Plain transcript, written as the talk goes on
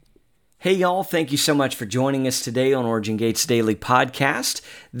Hey y'all, thank you so much for joining us today on Origin Gates Daily Podcast.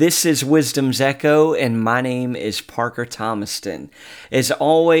 This is Wisdom's Echo, and my name is Parker Thomaston. As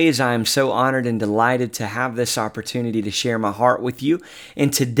always, I am so honored and delighted to have this opportunity to share my heart with you.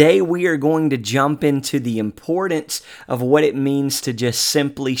 And today we are going to jump into the importance of what it means to just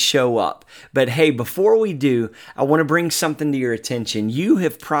simply show up. But hey, before we do, I want to bring something to your attention. You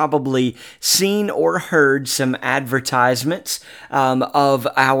have probably seen or heard some advertisements of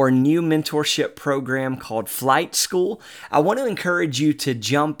our new mentorship program called Flight School. I want to encourage you to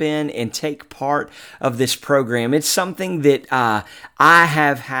jump in and take part of this program. It's something that I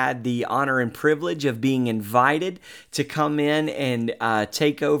have had the honor and privilege of being invited to come in and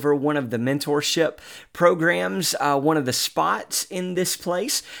take over one of the mentorship programs, one of the spots in this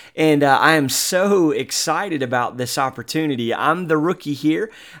place. And I am so excited about this opportunity. I'm the rookie here.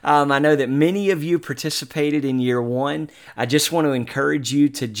 I know that many of you participated in year one. I just want to encourage you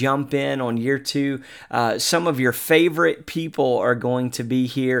to jump in on year two. Some of your favorite people are going to be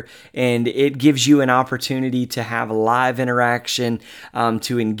here, and it gives you an opportunity to have a live interaction,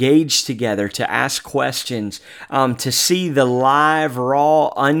 to engage together, to ask questions, to see the live,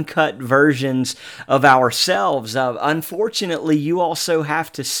 raw, uncut versions of ourselves. Unfortunately, you also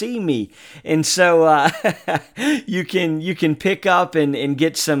have to see me, and so you can pick up and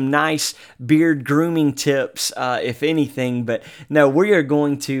get some nice beard grooming tips, if anything. But no, we are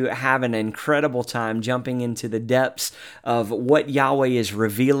going to have an incredible time jumping into the depths of what Yahweh is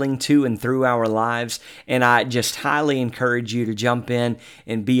revealing to and through our lives, and I just highly encourage you to jump in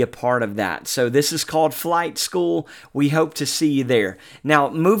and be a part of that. So this is called Flight School. We hope to see you there. Now,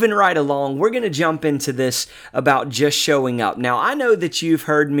 moving right along, we're going to jump into this about just showing up. Now, I know that you've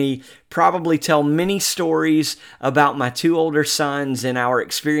heard me probably tell many stories about my two older sons and our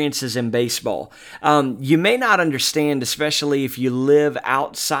experiences in baseball. You may not understand, especially if you live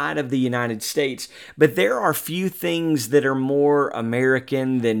outside of the United States, but there are few things that are more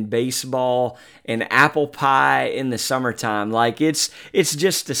American than baseball and apple pie in the summertime. Like it's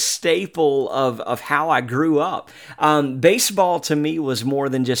just a staple of how I grew up. Baseball to me was more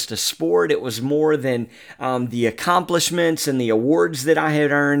than just a sport. It was more than the accomplishments and the awards that I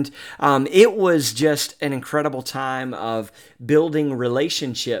had earned. It was just an incredible time of building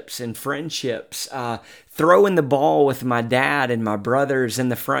relationships and friendships, throwing the ball with my dad and my brothers in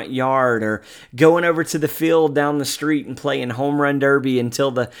the front yard, or going over to the field down the street and playing home run derby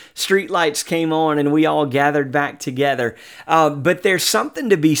until the street lights came on and we all gathered back together. But there's something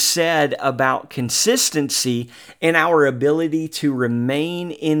to be said about consistency and our ability to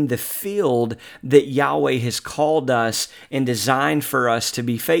remain in the field that Yahweh has called us and designed for us to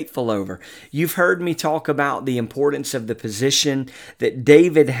be faithful over. You've heard me talk about the importance of the position that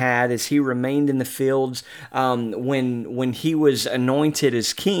David had as he remained in the fields when he was anointed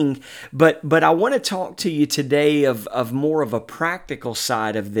as king. But I want to talk to you today of more of a practical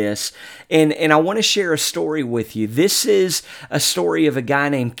side of this, and I want to share a story with you. This is a story of a guy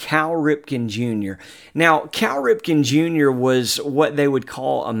named Cal Ripken Jr. Now, Cal Ripken Jr. was what they would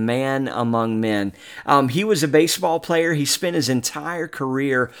call a man among men. He was a baseball player. He spent his entire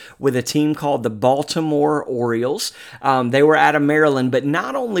career with a team called the Baltimore Orioles. They were out of Maryland, but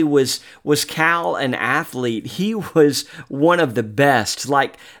not only was Cal an athlete, he was one of the best.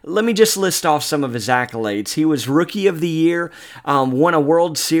 Like, let me just list off some of his accolades. He was Rookie of the Year, won a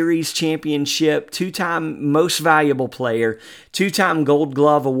World Series championship, two-time Most Valuable Player, two-time Gold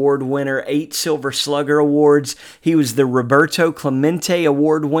Glove Award winner, 8 Silver Slugger Awards. He was the Roberto Clemente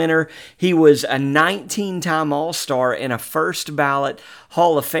Award winner. He was a 19-time All-Star and a first ballot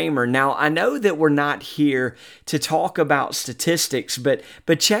Hall of Famer. Now, I know that we're not here to talk about statistics, but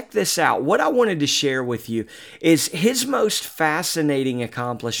check this out. What I wanted to share with you is his most fascinating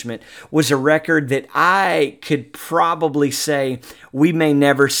accomplishment was a record that I could probably say we may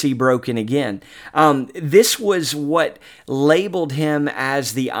never see broken again. This was what labeled him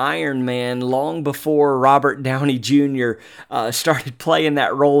as the Iron Man long before Robert Downey Jr. Started playing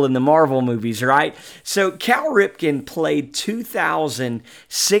that role in the Marvel movies, right? So Cal Ripken played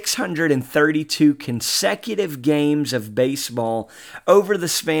 2,632 consecutive games of baseball over the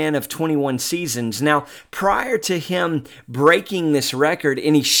span of 21 seasons. Now, prior to him breaking this record,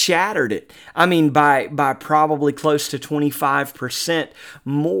 and he shattered it, I mean, by probably close to 25%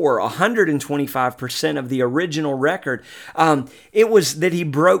 more, 125% of the original record, it was that he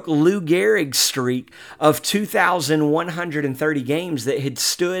broke Lou Gehrig's streak of 2,130 games that had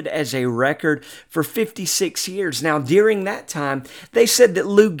stood as a record for 56 years. Now, during that time, they said that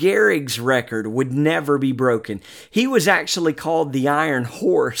Lou Gehrig's record would never be broken. He was actually called the Iron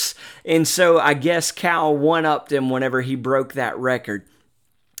Horse, and so I guess Cal one-upped him whenever he broke that record.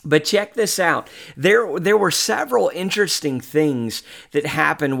 But check this out. There were several interesting things that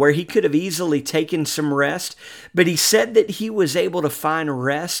happened where he could have easily taken some rest, but he said that he was able to find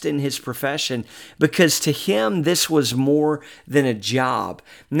rest in his profession because to him this was more than a job.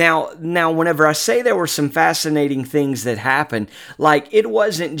 Now whenever I say there were some fascinating things that happened, like it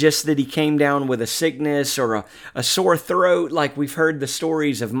wasn't just that he came down with a sickness or a sore throat, like we've heard the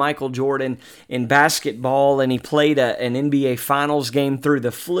stories of Michael Jordan in basketball, and he played an NBA Finals game through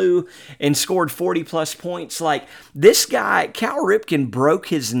the flu and scored 40 plus points. Like this guy, Cal Ripken, broke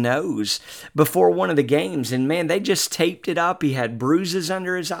his nose before one of the games, and man, they just taped it up. He had bruises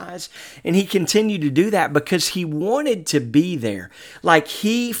under his eyes, and he continued to do that because he wanted to be there. Like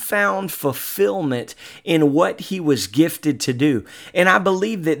he found fulfillment in what he was gifted to do. And I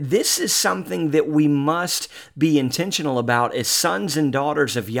believe that this is something that we must be intentional about as sons and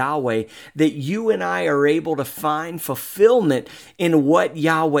daughters of Yahweh, that you and I are able to find fulfillment in what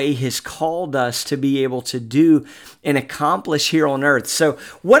Yahweh has called us to be able to do and accomplish here on earth. So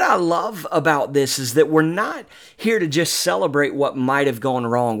what I love about this is that we're not here to just celebrate what might have gone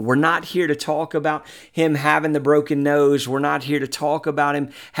wrong. We're not here to talk about him having the broken nose. We're not here to talk about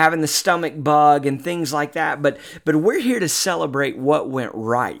him having the stomach bug and things like that. But we're here to celebrate what went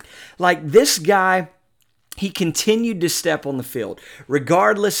right. Like this guy, he continued to step on the field,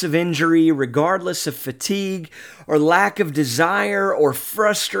 regardless of injury, regardless of fatigue, or lack of desire, or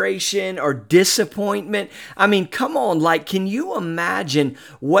frustration, or disappointment. I mean, come on, like, can you imagine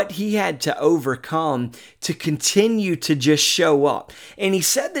what he had to overcome to continue to just show up? And he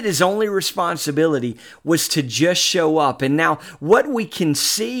said that his only responsibility was to just show up. And now, what we can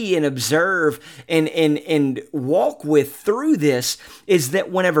see and observe and walk with through this is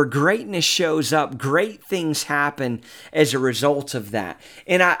that whenever greatness shows up, great things happen as a result of that.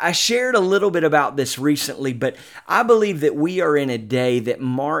 And I shared a little bit about this recently, but I believe that we are in a day that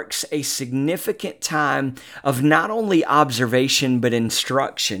marks a significant time of not only observation, but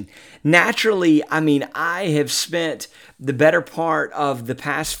instruction. Naturally, I mean, I have spent the better part of the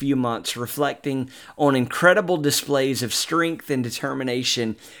past few months reflecting on incredible displays of strength and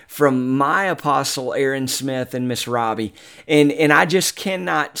determination from my apostle Aaron Smith and Miss Robbie. And I just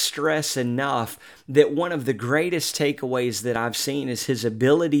cannot stress enough that one of the greatest takeaways that I've seen is his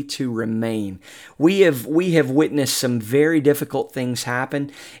ability to remain. We have witnessed some very difficult things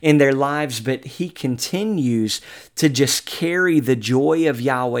happen in their lives, but he continues to just carry the joy of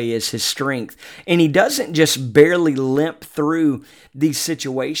Yahweh as his strength. And he doesn't just barely limp through these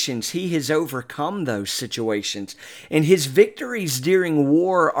situations. He has overcome those situations. And his victories during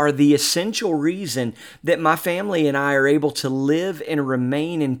war are the essential reason that my family and I are able to live and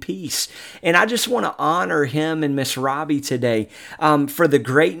remain in peace. And I just want to honor him and Miss Robbie today for the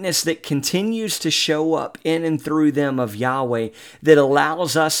greatness that continues to show up in and through them of Yahweh, that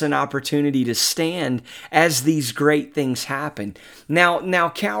allows us an opportunity to stand as these great things happen. Now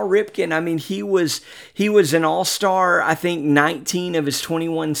Cal Ripken, I mean, he was an all-star, I think 19 of his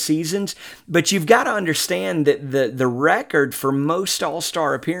 21 seasons, but you've got to understand that the record for most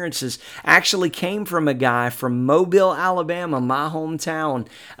all-star appearances actually came from a guy from Mobile, Alabama, my hometown,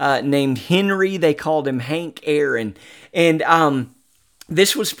 named Henry. They called him Hank Aaron. And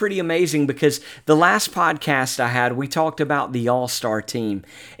this was pretty amazing because the last podcast I had, we talked about the all-star team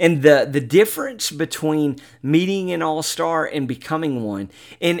and the difference between meeting an all-star and becoming one.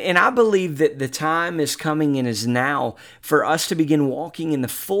 And I believe that the time is coming and is now for us to begin walking in the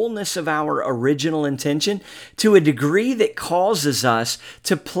fullness of our original intention to a degree that causes us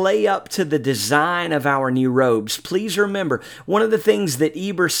to play up to the design of our new robes. Please remember, one of the things that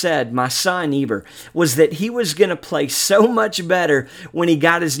Eber said, my son Eber, was that he was going to play so much better when he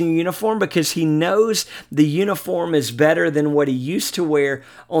got his new uniform because he knows the uniform is better than what he used to wear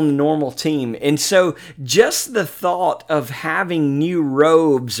on the normal team. And so just the thought of having new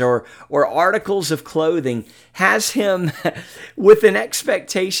robes or articles of clothing has him with an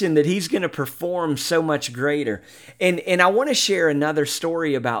expectation that he's going to perform so much greater. And I want to share another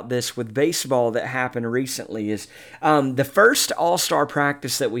story about this with baseball that happened recently. Is the first all-star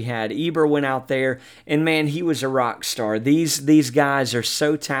practice that we had, Eber went out there, and man, he was a rock star. These guys are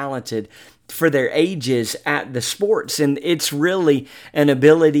so talented for their ages at the sports, and it's really an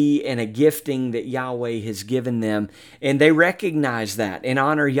ability and a gifting that Yahweh has given them, and they recognize that and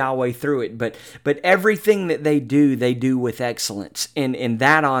honor Yahweh through it. But everything that they do with excellence, and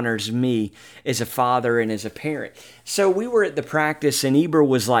that honors me as a father and as a parent. So we were at the practice and Eber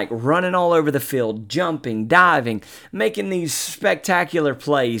was like running all over the field, jumping, diving, making these spectacular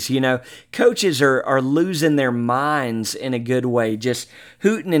plays. Coaches are losing their minds in a good way, just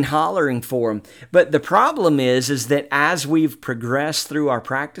hooting and hollering for him. But the problem is that as we've progressed through our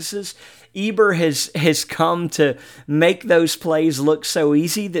practices, Eber has come to make those plays look so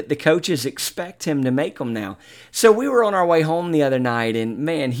easy that the coaches expect him to make them now. So we were on our way home the other night, and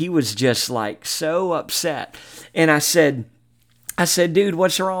man, he was just like so upset. And I said, dude,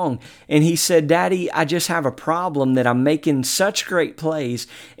 what's wrong? And he said, Daddy, I just have a problem that I'm making such great plays,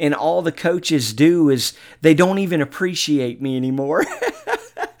 and all the coaches do is they don't even appreciate me anymore.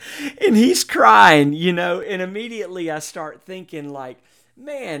 And he's crying, and immediately I start thinking like,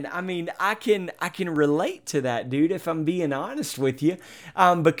 man, I mean, I can relate to that, dude, if I'm being honest with you,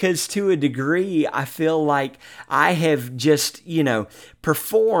 because to a degree, I feel like I have just,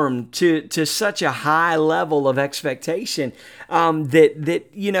 performed to such a high level of expectation that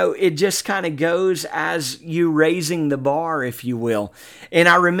it just kind of goes as you raising the bar, if you will. And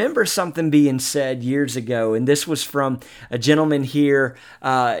I remember something being said years ago, and this was from a gentleman here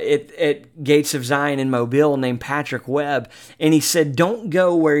at Gates of Zion in Mobile named Patrick Webb, and he said, don't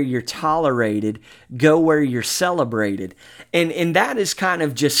go where you're tolerated, go where you're celebrated. And that is kind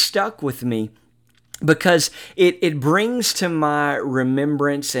of just stuck with me, because it brings to my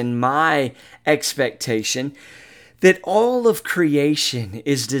remembrance and my expectation that all of creation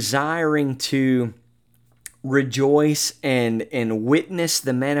is desiring to rejoice and witness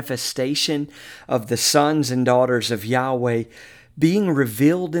the manifestation of the sons and daughters of Yahweh being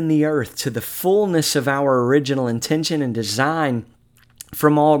revealed in the earth to the fullness of our original intention and design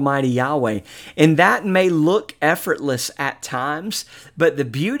from Almighty Yahweh. And that may look effortless at times, but the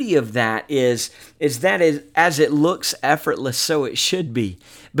beauty of that is that as it looks effortless, so it should be,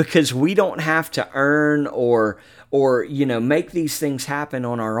 because we don't have to earn or make these things happen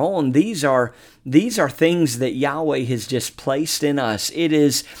on our own. These are things that Yahweh has just placed in us. It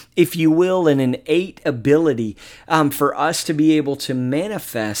is, if you will, an innate ability for us to be able to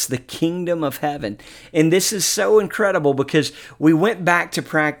manifest the kingdom of heaven. And this is so incredible, because we went back to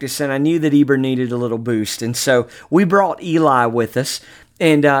practice and I knew that Eber needed a little boost. And so we brought Eli with us.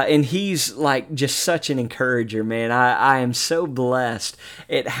 And he's like just such an encourager, man. I am so blessed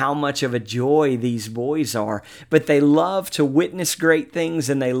at how much of a joy these boys are. But they love to witness great things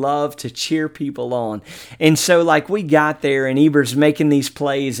and they love to cheer people on. And so like we got there and Eber's making these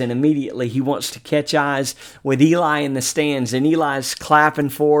plays and immediately he wants to catch eyes with Eli in the stands. And Eli's clapping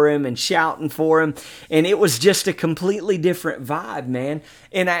for him and shouting for him. And it was just a completely different vibe, man.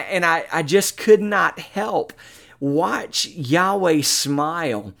 And I just could not help watch Yahweh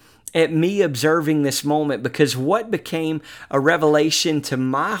smile at me observing this moment, because what became a revelation to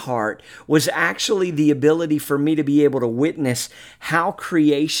my heart was actually the ability for me to be able to witness how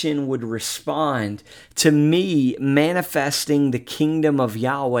creation would respond to me manifesting the kingdom of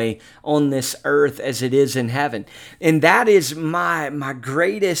Yahweh on this earth as it is in heaven. And that is my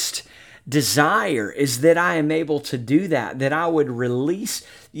greatest desire, is that I am able to do that I would release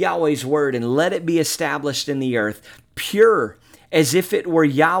Yahweh's word and let it be established in the earth, pure, as if it were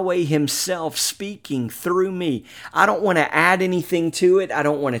Yahweh himself speaking through me. I don't want to add anything to it. I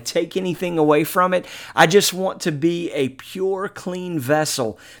don't want to take anything away from it. I just want to be a pure, clean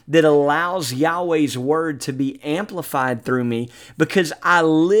vessel that allows Yahweh's word to be amplified through me, because I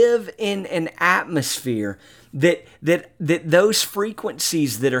live in an atmosphere that those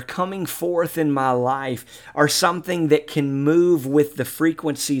frequencies that are coming forth in my life are something that can move with the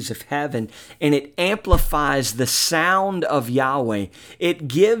frequencies of heaven, and it amplifies the sound of Yahweh. It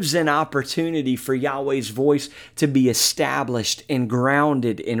gives an opportunity for Yahweh's voice to be established and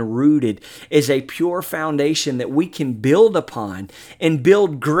grounded and rooted as a pure foundation that we can build upon and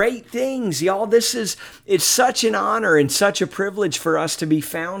build great things. Y'all, it's such an honor and such a privilege for us to be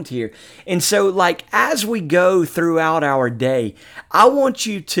found here. And so, like, as we go throughout our day, I want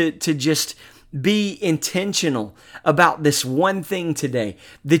you to just be intentional about this one thing today,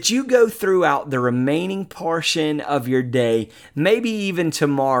 that you go throughout the remaining portion of your day, maybe even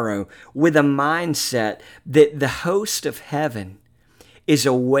tomorrow, with a mindset that the host of heaven is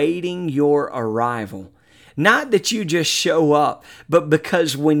awaiting your arrival. Not that you just show up, but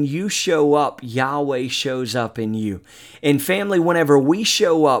because when you show up, Yahweh shows up in you. And family, whenever we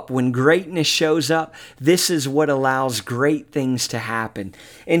show up, when greatness shows up, this is what allows great things to happen.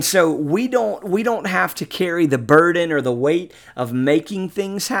 And so we don't have to carry the burden or the weight of making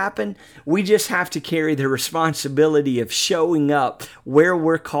things happen. We just have to carry the responsibility of showing up where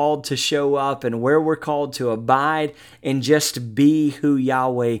we're called to show up and where we're called to abide and just be who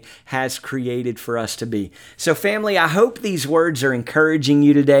Yahweh has created for us to be. So, family, I hope these words are encouraging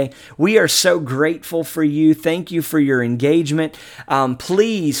you today. We are so grateful for you. Thank you for your engagement.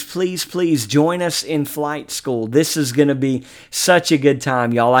 Please join us in flight school. This is going to be such a good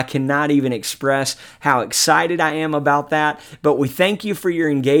time, y'all. I cannot even express how excited I am about that. But we thank you for your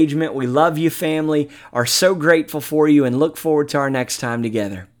engagement. We love you, family, are so grateful for you, and look forward to our next time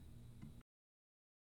together.